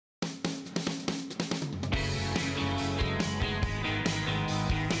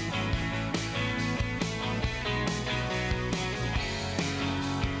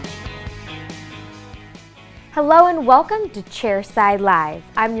Hello and welcome to Chairside Live.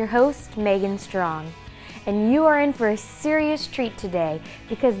 I'm your host, Megan Strong. And you are in for a serious treat today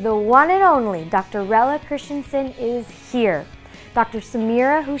because the one and only Dr. Rella Christensen is here. Dr.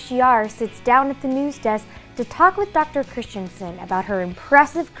 Samira Houshiar sits down at the news desk to talk with Dr. Christensen about her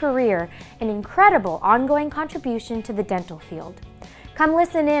impressive career and incredible ongoing contribution to the dental field. Come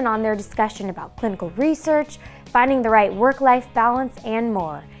listen in on their discussion about clinical research, finding the right work-life balance, and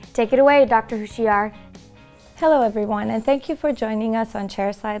more. Take it away, Dr. Houshiar. Hello everyone, and thank you for joining us on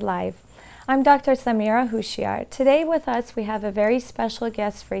Chairside Live. I'm Dr. Samira Houshiar. Today with us we have a very special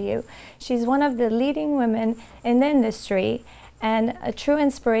guest for you. She's one of the leading women in the industry and a true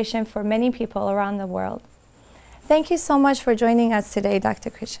inspiration for many people around the world. Thank you so much for joining us today, Dr.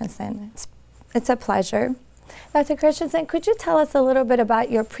 Christensen. It's a pleasure. Dr. Christensen, could you tell us a little bit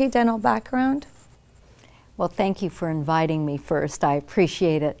about your pre-dental background? Well, thank you for inviting me first. I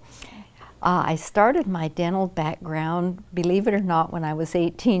appreciate it. I started my dental background, believe it or not, when I was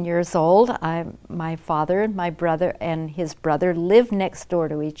 18 years old. My father and my brother and his brother lived next door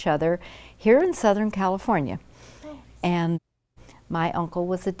to each other here in Southern California. And my uncle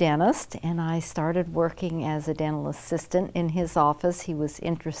was a dentist, and I started working as a dental assistant in his office. He was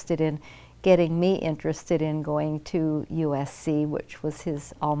interested in getting me interested in going to USC, which was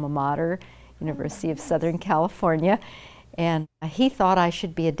his alma mater, University of Southern California. And he thought I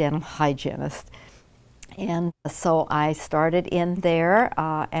should be a dental hygienist. And so I started in there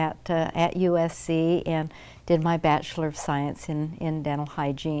at USC and did my Bachelor of Science in dental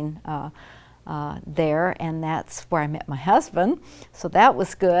hygiene there, and that's where I met my husband. So that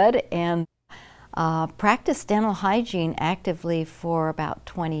was good, and practiced dental hygiene actively for about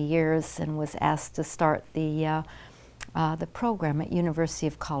 20 years and was asked to start the program at University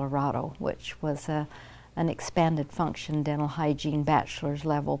of Colorado, which was an expanded function dental hygiene bachelor's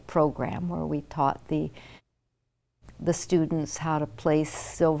level program where we taught the students how to place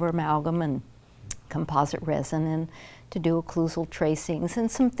silver amalgam and composite resin and to do occlusal tracings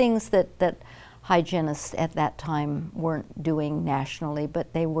and some things that hygienists at that time weren't doing nationally,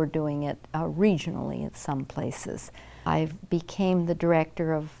 but they were doing it regionally at some places. I became the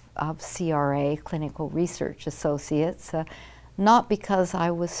director of CRA, Clinical Research Associates, not because I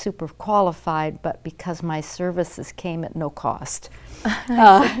was super qualified, but because my services came at no cost.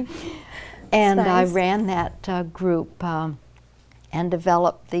 And nice. I ran that group and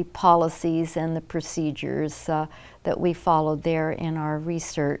developed the policies and the procedures that we followed there in our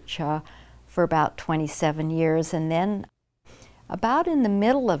research for about 27 years. And then about in the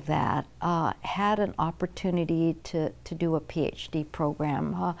middle of that, had an opportunity to do a Ph.D.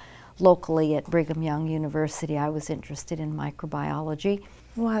 program locally at Brigham Young University. I was interested in microbiology.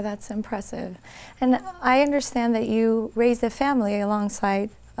 Wow, that's impressive. And I understand that you raised a family alongside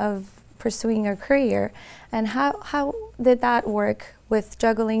of pursuing your career. And how did that work with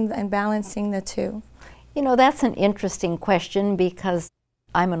juggling and balancing the two? You know, that's an interesting question because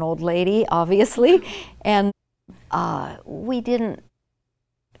I'm an old lady, obviously, and we didn't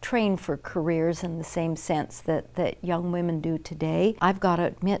train for careers in the same sense that young women do today. I've got to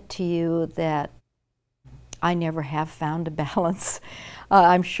admit to you that I never have found a balance.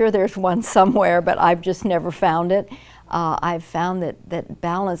 I'm sure there's one somewhere, but I've just never found it. I've found that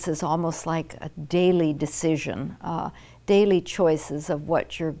balance is almost like a daily decision, daily choices of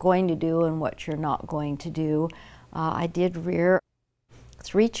what you're going to do and what you're not going to do. I did rear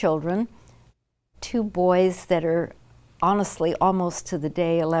 3 children, 2 boys that are honestly almost to the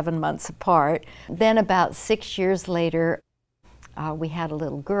day 11 months apart. Then about 6 years later, we had a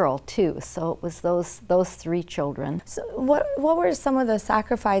little girl too, so it was those 3 children. So what were some of the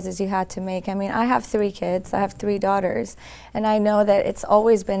sacrifices you had to make? I mean, I have 3 kids, I have 3 daughters, and I know that it's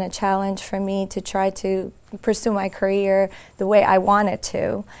always been a challenge for me to try to pursue my career the way I wanted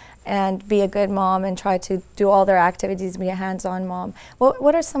to and be a good mom and try to do all their activities, be a hands-on mom.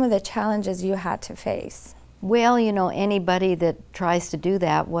 What are some of the challenges you had to face? Well, you know, anybody that tries to do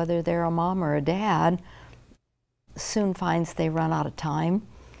that, whether they're a mom or a dad, soon finds they run out of time.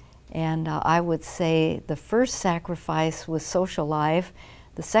 And I would say the first sacrifice was social life,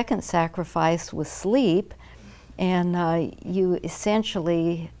 the second sacrifice was sleep, and you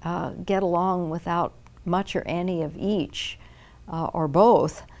essentially get along without much or any of each, or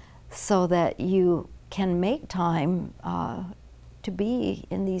both, so that you can make time to be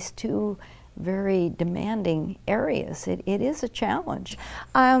in these 2 very demanding areas. It is a challenge.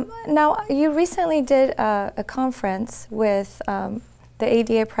 Now, you recently did a conference with the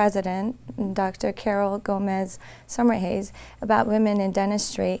ADA president, Dr. Carol Gomez Summerhays, about women in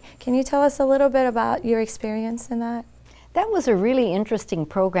dentistry. Can you tell us a little bit about your experience in that? That was a really interesting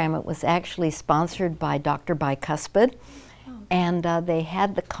program. It was actually sponsored by Dr. Bicuspid, and they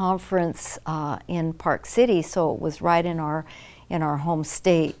had the conference in Park City, so it was right in our home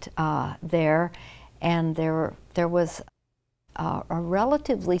state there, and there was a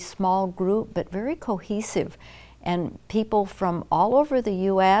relatively small group, but very cohesive, and people from all over the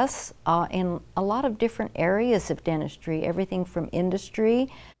U.S. In a lot of different areas of dentistry, everything from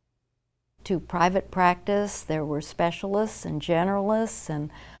industry to private practice. There were specialists and generalists,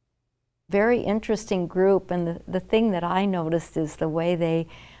 and very interesting group. And the thing that I noticed is the way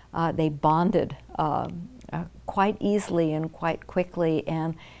they bonded quite easily and quite quickly,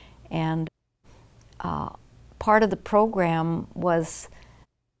 and part of the program was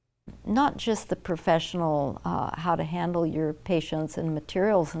not just the professional how to handle your patients and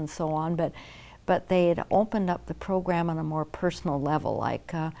materials and so on, but they had opened up the program on a more personal level,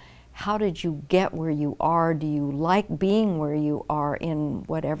 like how did you get where you are? Do you like being where you are in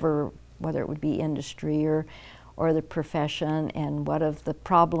whatever, whether it would be industry or the profession, and what have the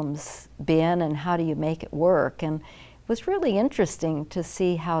problems been and how do you make it work? And it was really interesting to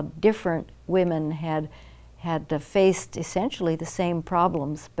see how different women had faced essentially the same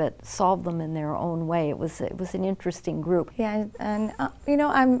problems but solved them in their own way. It was an interesting group. Yeah, and you know,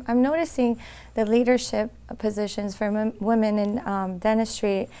 I'm noticing the leadership positions for women in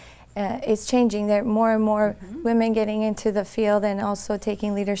dentistry is changing. There are more and more women getting into the field and also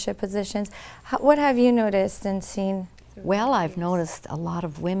taking leadership positions. What have you noticed and seen? Well, I've noticed a lot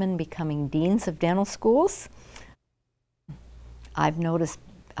of women becoming deans of dental schools. I've noticed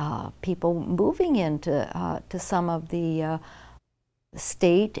people moving into to some of the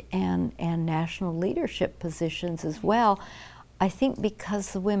state and national leadership positions as well. I think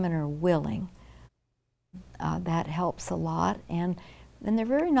because the women are willing, that helps a lot, and they're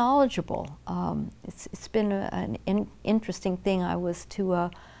very knowledgeable. It's been an interesting thing. I was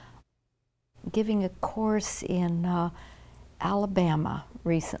giving a course in Alabama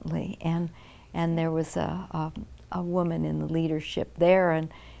recently, and there was a woman in the leadership there,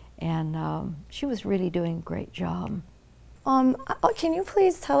 and she was really doing a great job. Can you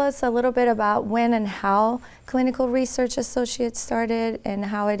please tell us a little bit about when and how Clinical Research Associates started and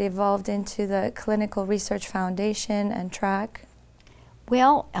how it evolved into the Clinical Research Foundation and track?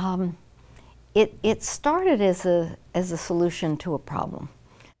 Well, it started as a solution to a problem.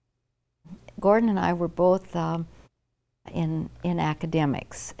 Gordon and I were both in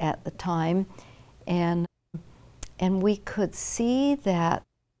academics at the time, and we could see that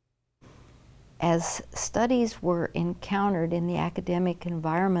as studies were encountered in the academic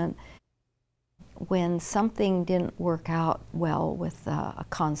environment, when something didn't work out well with a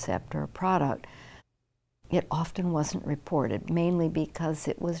concept or a product, it often wasn't reported, mainly because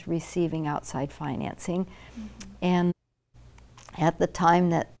it was receiving outside financing. And at the time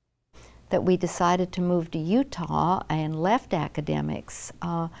that we decided to move to Utah and left academics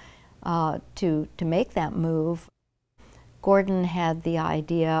to make that move, Gordon had the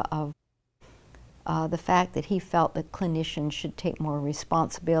idea of the fact that he felt that clinicians should take more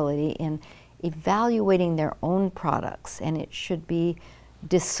responsibility in evaluating their own products, and it should be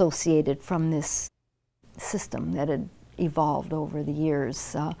dissociated from this system that had evolved over the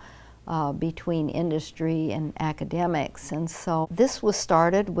years between industry and academics. And so this was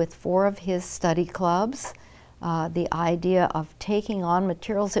started with 4 of his study clubs. The idea of taking on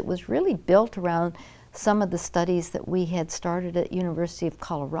materials, it was really built around some of the studies that we had started at University of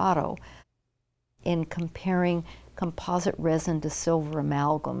Colorado in comparing composite resin to silver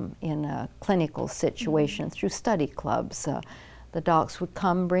amalgam in a clinical situation through study clubs. The docs would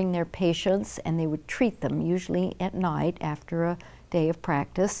come, bring their patients, and they would treat them, usually at night after a day of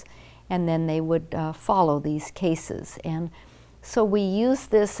practice, and then they would follow these cases. And so we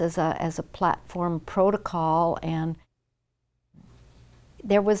used this as a platform protocol, and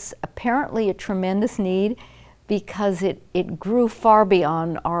there was apparently a tremendous need because it grew far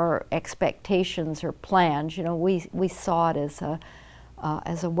beyond our expectations or plans. You know, we saw it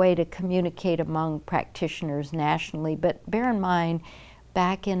as a way to communicate among practitioners nationally. But bear in mind,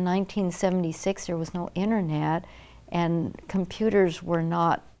 back in 1976, there was no internet, and computers were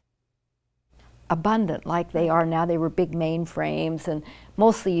not abundant like they are now. They were big mainframes and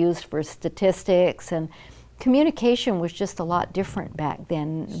mostly used for statistics, and communication was just a lot different back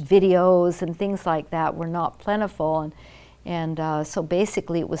then. Videos and things like that were not plentiful, and so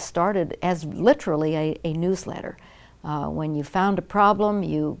basically it was started as literally a newsletter. When you found a problem,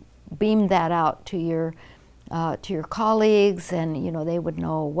 you beamed that out to your colleagues, and you know, they would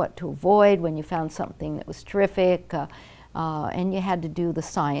know what to avoid when you found something that was terrific. And you had to do the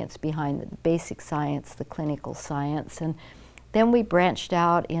science behind it, the basic science, the clinical science. And then we branched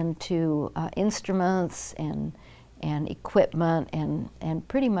out into instruments and equipment and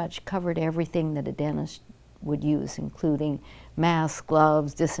pretty much covered everything that a dentist would use, including masks,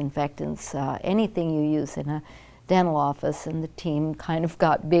 gloves, disinfectants, anything you use in a dental office. And the team kind of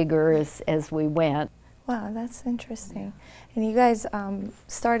got bigger as we went. Wow, that's interesting. And you guys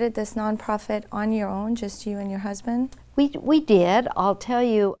started this nonprofit on your own, just you and your husband? We did. I'll tell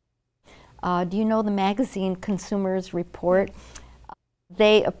you, do you know the magazine Consumers Report?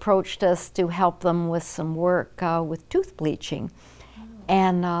 They approached us to help them with some work with tooth bleaching.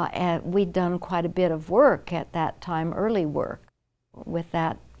 And we'd done quite a bit of work at that time, early work, with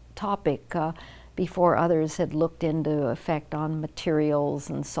that topic before others had looked into effect on materials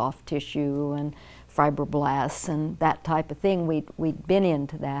and soft tissue and fibroblasts and that type of thing. We'd been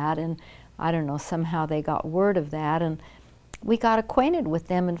into that, and I don't know, somehow they got word of that, and we got acquainted with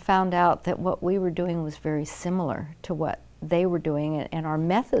them and found out that what we were doing was very similar to what they were doing, and our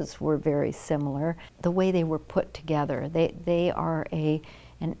methods were very similar. The way they were put together, they are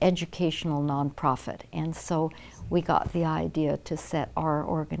an educational nonprofit, and so we got the idea to set our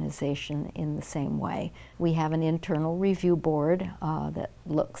organization in the same way. We have an internal review board that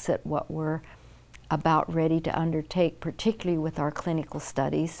looks at what we're about ready to undertake, particularly with our clinical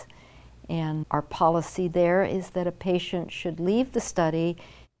studies. And our policy there is that a patient should leave the study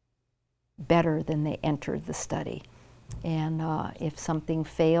better than they entered the study. And if something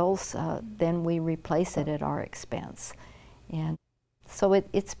fails, then we replace it at our expense. And so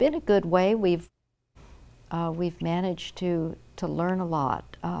it's been a good way. We've managed to learn a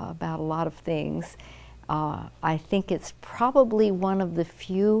lot about a lot of things. I think it's probably one of the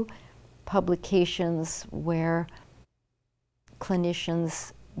few publications where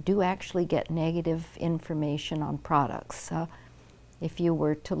clinicians do actually get negative information on products. If you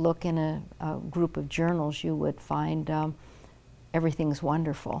were to look in a group of journals, you would find everything's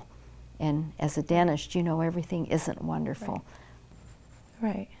wonderful. And as a dentist, you know everything isn't wonderful.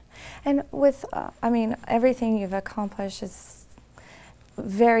 Right. And with, I mean, everything you've accomplished is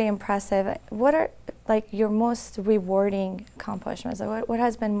very impressive. What are, like, your most rewarding accomplishments? What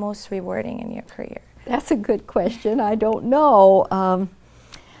has been most rewarding in your career? That's a good question. I don't know.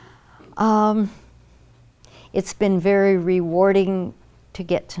 It's been very rewarding to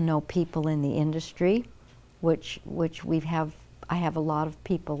get to know people in the industry, which I have a lot of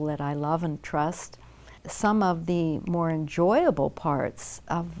people that I love and trust. Some of the more enjoyable parts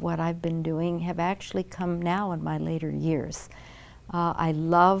of what I've been doing have actually come now in my later years. I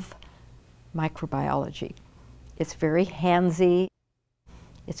love microbiology. It's very handsy.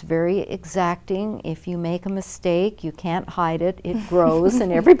 It's very exacting. If you make a mistake, you can't hide it. It grows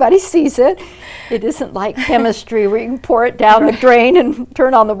and everybody sees it. It isn't like chemistry where you can pour it down the drain and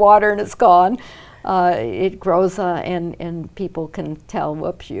turn on the water and it's gone. It grows and people can tell,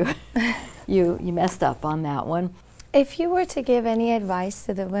 whoops, you messed up on that one. If you were to give any advice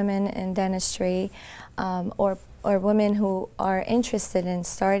to the women in dentistry or women who are interested in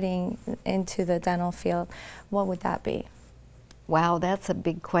starting into the dental field, what would that be? Wow, that's a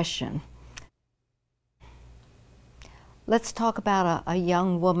big question. Let's talk about a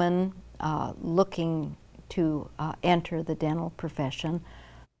young woman looking to enter the dental profession.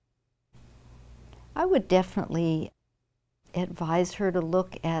 I would definitely advise her to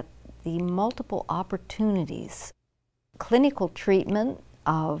look at the multiple opportunities. Clinical treatment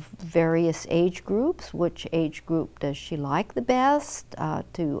of various age groups. Which age group does she like the best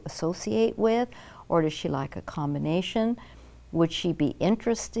to associate with, or does she like a combination? Would she be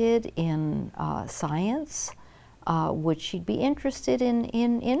interested in science? Would she be interested in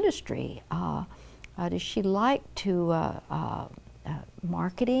industry? Does she like to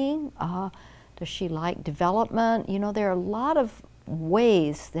marketing? Does she like development? You know, there are a lot of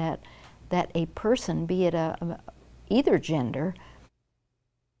ways that a person, be it either gender,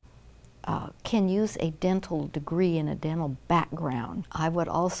 can use a dental degree and a dental background. I would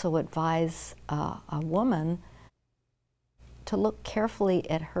also advise a woman to look carefully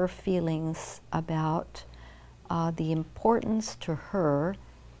at her feelings about the importance to her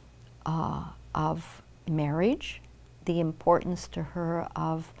of marriage, the importance to her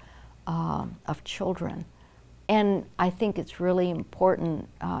of children. And I think it's really important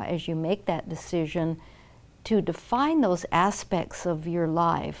as you make that decision to define those aspects of your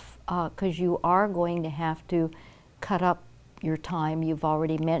life, because you are going to have to cut up your time. You've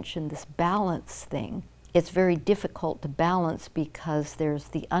already mentioned this balance thing. It's very difficult to balance because there's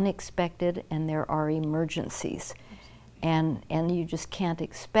the unexpected and there are emergencies. and you just can't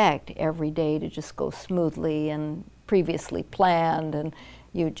expect every day to just go smoothly and previously planned, and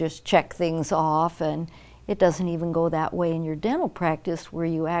you just check things off. And it doesn't even go that way in your dental practice, where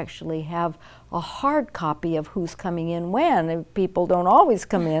you actually have a hard copy of who's coming in when. And people don't always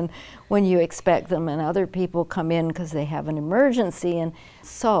come in when you expect them, and other people come in because they have an emergency. And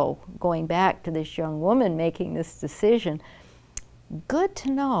so, going back to this young woman making this decision, good to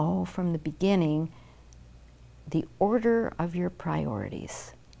know from the beginning the order of your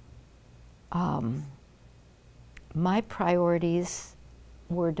priorities. My priorities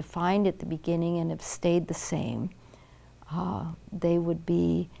were defined at the beginning and have stayed the same. They would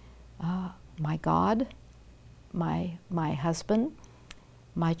be my God, my husband,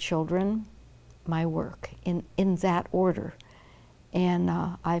 my children, my work, in that order. And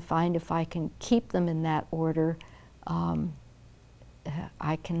I find if I can keep them in that order,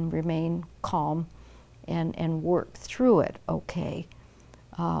 I can remain calm and work through it okay.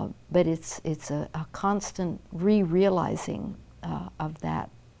 But it's a constant re-realizing of that.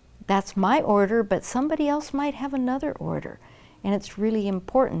 That's my order, but somebody else might have another order. And it's really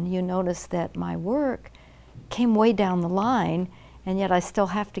important. You notice that my work came way down the line, and yet I still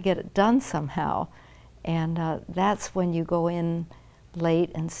have to get it done somehow. And that's when you go in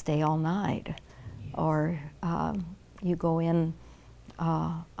late and stay all night. Or you go in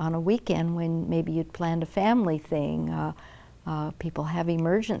on a weekend when maybe you'd planned a family thing. People have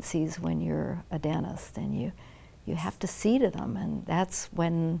emergencies when you're a dentist, and you have to see to them, and that's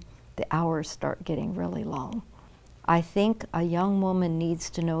when the hours start getting really long. I think a young woman needs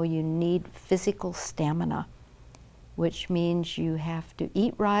to know you need physical stamina, which means you have to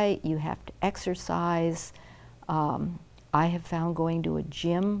eat right, you have to exercise. I have found going to a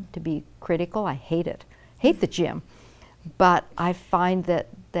gym to be critical. I hate it, hate the gym, but I find that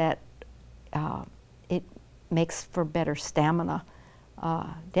it makes for better stamina.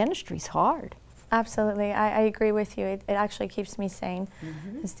 Dentistry's hard. Absolutely, I agree with you. It actually keeps me sane.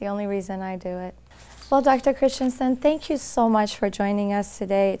 It's the only reason I do it. Well, Dr. Christensen, thank you so much for joining us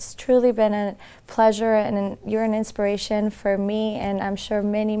today. It's truly been a pleasure, and you're an inspiration for me, and I'm sure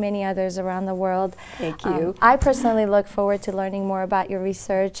many, many others around the world. Thank you. I personally look forward to learning more about your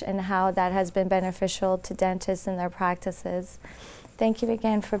research and how that has been beneficial to dentists and their practices. Thank you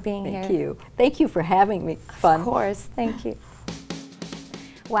again for being here. Thank you. Thank you for having me. Fun. Of course. Thank you.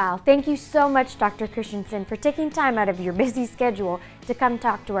 Wow, thank you so much, Dr. Christensen, for taking time out of your busy schedule to come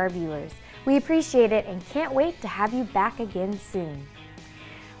talk to our viewers. We appreciate it and can't wait to have you back again soon.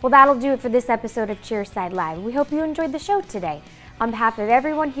 Well, that'll do it for this episode of Chairside Live. We hope you enjoyed the show today. On behalf of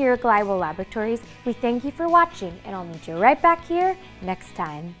everyone here at Glidewell Laboratories, we thank you for watching, and I'll meet you right back here next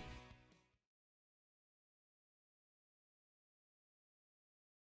time.